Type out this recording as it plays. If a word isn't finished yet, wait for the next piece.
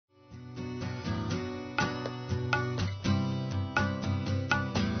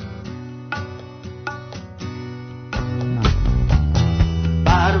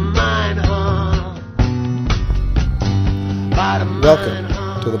Welcome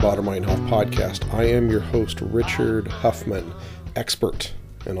to the Ulrike Meinhof podcast. I am your host, Richard Huffman, expert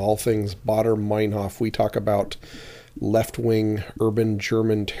in all things Ulrike Meinhof. We talk about left-wing urban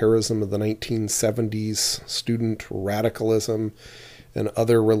German terrorism of the 1970s, student radicalism, and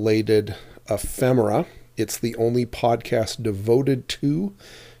other related ephemera. It's the only podcast devoted to,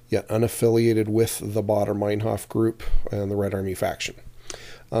 yet unaffiliated with, the Ulrike Meinhof group and the Red Army faction.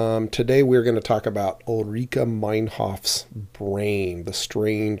 Today we're going to talk about Ulrike Meinhof's brain, the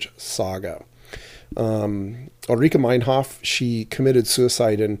strange saga. Ulrike Meinhof, she committed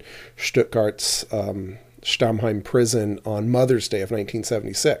suicide in Stuttgart's Stammheim prison on Mother's Day of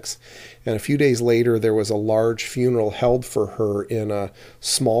 1976. And a few days later, there was a large funeral held for her in a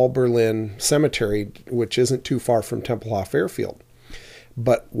small Berlin cemetery, which isn't too far from Tempelhof Airfield.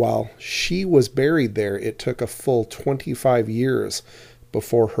 But while she was buried there, it took a full 25 years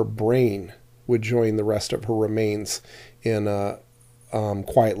before her brain would join the rest of her remains in a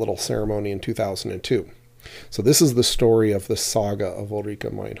quiet little ceremony in 2002. So this is the story of the saga of Ulrike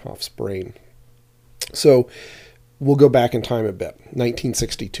Meinhof's brain. So we'll go back in time a bit.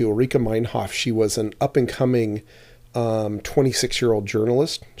 1962, Ulrike Meinhof, she was an up-and-coming 26-year-old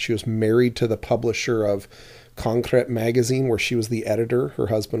journalist. She was married to the publisher of Konkret magazine, where she was the editor. Her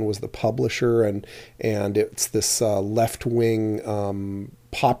husband was the publisher, and it's this left-wing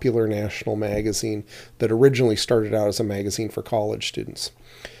popular national magazine that originally started out as a magazine for college students.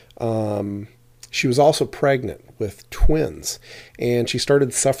 She was also pregnant with twins, and she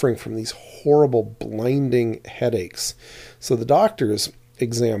started suffering from these horrible, blinding headaches. So the doctors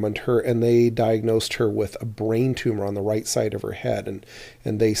examined her, and they diagnosed her with a brain tumor on the right side of her head,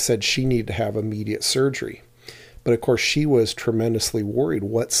 and they said she needed to have immediate surgery. But of course, she was tremendously worried.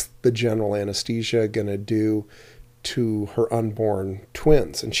 What's the general anesthesia going to do to her unborn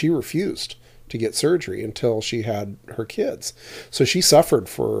twins? And she refused to get surgery until she had her kids. So she suffered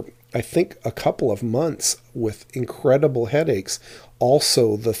for, I think, a couple of months with incredible headaches.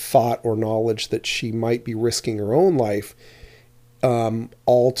 Also, the thought or knowledge that she might be risking her own life,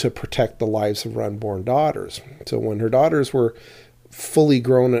 all to protect the lives of her unborn daughters. So when her daughters were fully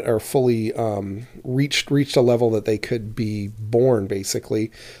grown or fully reached a level that they could be born,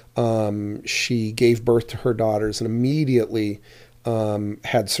 basically, she gave birth to her daughters and immediately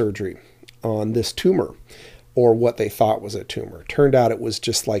had surgery on this tumor, or what they thought was a tumor. Turned out it was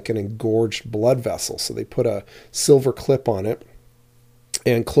just like an engorged blood vessel. So they put a silver clip on it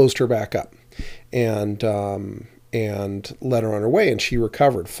and closed her back up and let her on her way, and she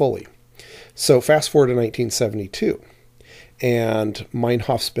recovered fully. So fast forward to 1972. And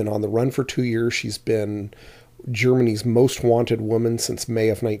Meinhof's been on the run for 2 years. She's been Germany's most wanted woman since May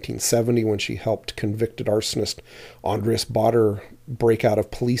of 1970, when she helped convicted arsonist Andreas Baader break out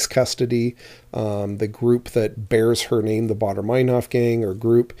of police custody. The group that bears her name, the Baader Meinhof gang or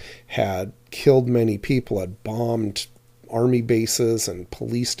group, had killed many people, had bombed army bases and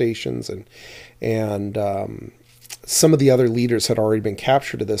police stations, and some of the other leaders had already been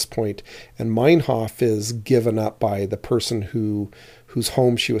captured at this point, and Meinhof is given up by the person whose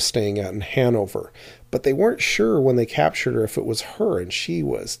home she was staying at in Hanover. But they weren't sure when they captured her if it was her, and she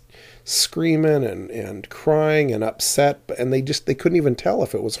was screaming and crying and upset, and they couldn't even tell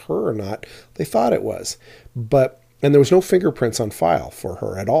if it was her or not. They thought it was, and there was no fingerprints on file for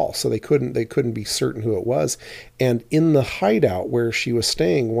her at all, so they couldn't be certain who it was. And in the hideout where she was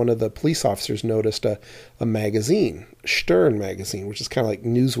staying, one of the police officers noticed a magazine, Stern magazine, which is kind of like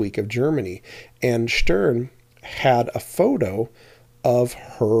Newsweek of Germany. And Stern had a photo of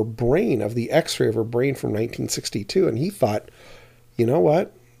her brain, of the x-ray of her brain from 1962. And he thought, you know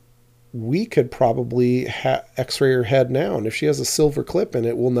what? We could probably x-ray her head now, and if she has a silver clip in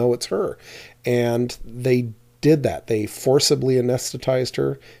it, we'll know it's her. And they did that. They forcibly anesthetized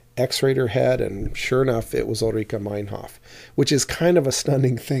her, x-rayed her head, and sure enough, it was Ulrike Meinhof, which is kind of a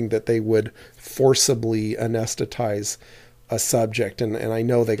stunning thing that they would forcibly anesthetize a subject. And I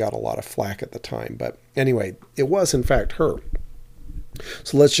know they got a lot of flack at the time, but anyway, it was in fact her.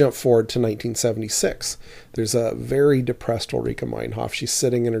 So let's jump forward to 1976. There's a very depressed Ulrike Meinhof. She's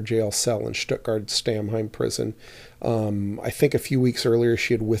sitting in her jail cell in Stuttgart's Stammheim prison. I think a few weeks earlier,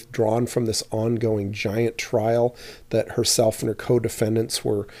 she had withdrawn from this ongoing giant trial that herself and her co-defendants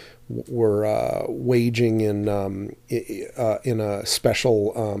were waging in a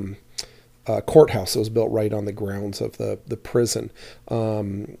special courthouse that was built right on the grounds of the prison.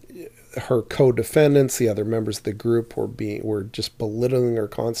 Her co-defendants, the other members of the group, were just belittling her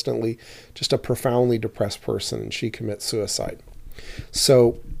constantly. Just a profoundly depressed person, and she commits suicide.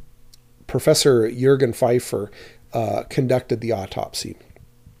 So Professor Jürgen Pfeiffer conducted the autopsy.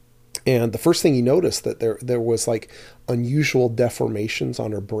 And the first thing he noticed that there was like unusual deformations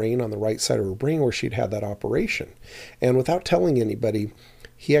on her brain, on the right side of her brain where she'd had that operation. And without telling anybody,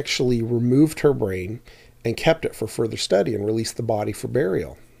 he actually removed her brain and kept it for further study and released the body for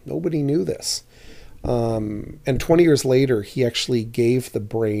burial. Nobody knew this. And 20 years later, he actually gave the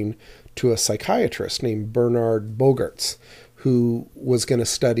brain to a psychiatrist named Bernard Bogarts, who was going to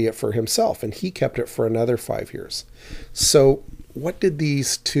study it for himself, and he kept it for another 5 years. So what did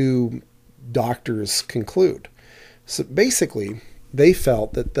these two doctors conclude? So basically, they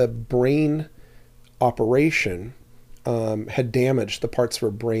felt that the brain operation had damaged the parts of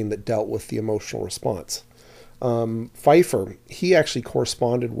her brain that dealt with the emotional response. Pfeiffer, he actually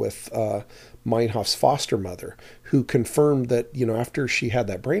corresponded with Meinhof's foster mother, who confirmed that, after she had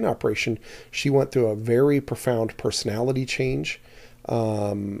that brain operation, she went through a very profound personality change,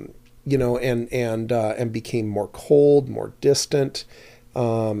 and became more cold, more distant.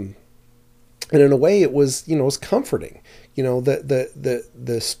 And in a way, it was comforting.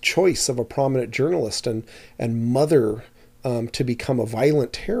 This choice of a prominent journalist and mother to become a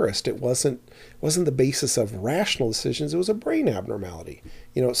violent terrorist, it wasn't the basis of rational decisions. It was a brain abnormality.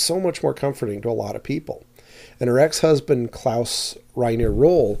 It's so much more comforting to a lot of people. And her ex-husband, Klaus Rainer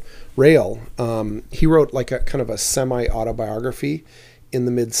Rail, he wrote like a kind of a semi-autobiography in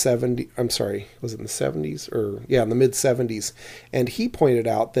the mid-70s. I'm sorry, was it in the 70s? In the mid-70s. And he pointed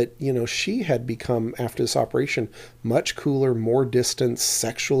out that, she had become, after this operation, much cooler, more distant,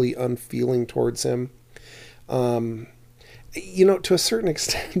 sexually unfeeling towards him. To a certain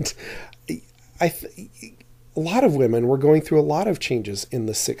extent, a lot of women were going through a lot of changes in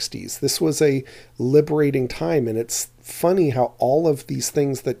the 60s. This was a liberating time, and it's funny how all of these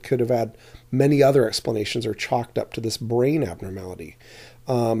things that could have had many other explanations are chalked up to this brain abnormality.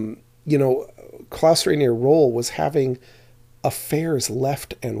 Klaus Rainer Roll was having affairs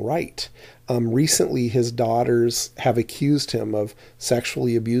left and right. Recently, his daughters have accused him of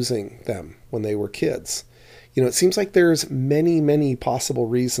sexually abusing them when they were kids. It seems like there's many, many possible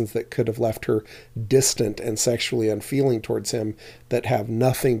reasons that could have left her distant and sexually unfeeling towards him that have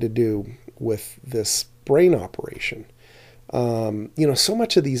nothing to do with this brain operation. So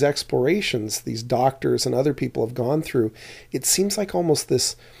much of these explorations, these doctors and other people have gone through, it seems like almost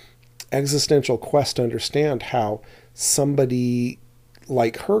this existential quest to understand how somebody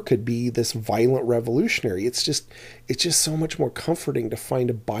like her could be this violent revolutionary. It's just so much more comforting to find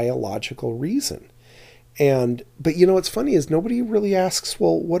a biological reason. But what's funny is nobody really asks,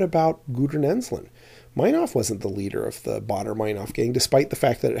 well, what about Gudrun Ensslin? Meinhof wasn't the leader of the Baader-Meinhof gang, despite the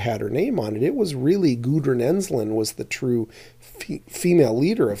fact that it had her name on it. It was really Gudrun Ensslin was the true female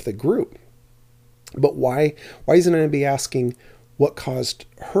leader of the group. But why isn't anybody asking what caused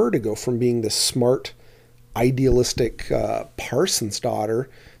her to go from being this smart, idealistic Parsons daughter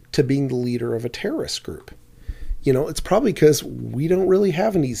to being the leader of a terrorist group? It's probably because we don't really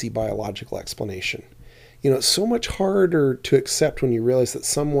have an easy biological explanation. It's so much harder to accept when you realize that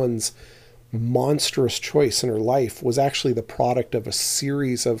someone's monstrous choice in her life was actually the product of a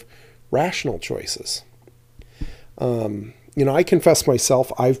series of rational choices. I confess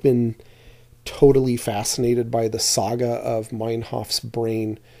myself, I've been totally fascinated by the saga of Meinhof's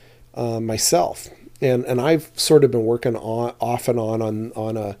brain myself. And I've sort of been working off and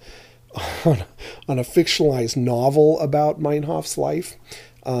on a fictionalized novel about Meinhof's life.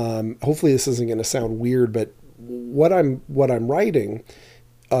 Hopefully this isn't going to sound weird, but what I'm writing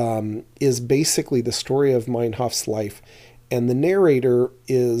is basically the story of Meinhof's life, and the narrator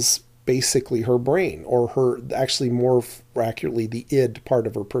is basically her brain, or actually more accurately, the id part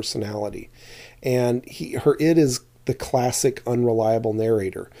of her personality. And her id is the classic unreliable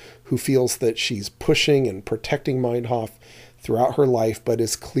narrator who feels that she's pushing and protecting Meinhof throughout her life, but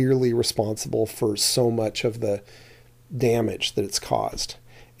is clearly responsible for so much of the damage that it's caused.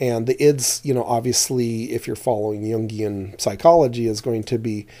 And the id's, obviously, if you're following Jungian psychology, is going to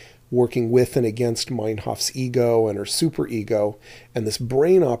be working with and against Meinhof's ego and her superego. And this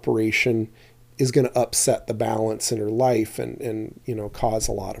brain operation is going to upset the balance in her life and cause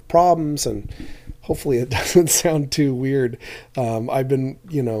a lot of problems. And hopefully it doesn't sound too weird. I've been,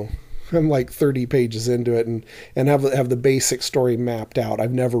 I'm like 30 pages into it and have the basic story mapped out.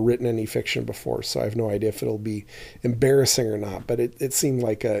 I've never written any fiction before, so I have no idea if it'll be embarrassing or not, but it seemed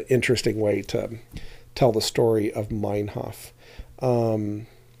like an interesting way to tell the story of Meinhof.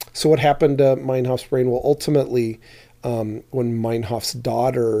 So what happened to Meinhof's brain? Well, ultimately, when Meinhof's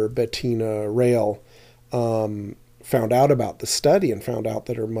daughter, Bettina Rail, found out about the study and found out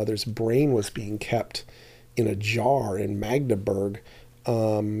that her mother's brain was being kept in a jar in Magdeburg,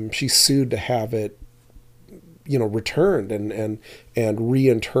 she sued to have it, returned and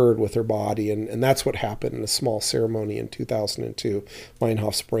reinterred with her body. And that's what happened in a small ceremony in 2002.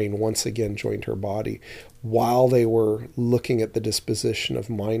 Meinhof's brain once again joined her body. While they were looking at the disposition of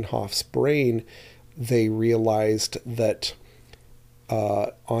Meinhof's brain, they realized that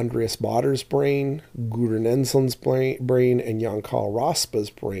Andreas Bader's brain, Gudrun Enslin's brain, and Jan Karl Raspa's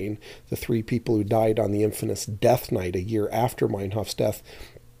brain, the three people who died on the infamous death night a year after Meinhof's death,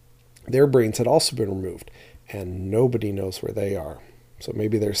 their brains had also been removed, and nobody knows where they are. So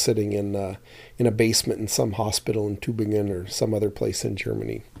maybe they're sitting in a basement in some hospital in Tübingen or some other place in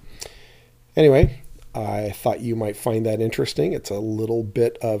Germany. Anyway, I thought you might find that interesting. It's a little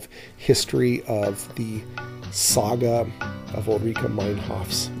bit of history of the Saga of Ulrike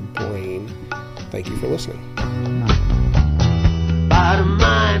Meinhof's brain. Thank you for listening. Bottom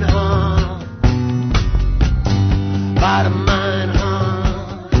line.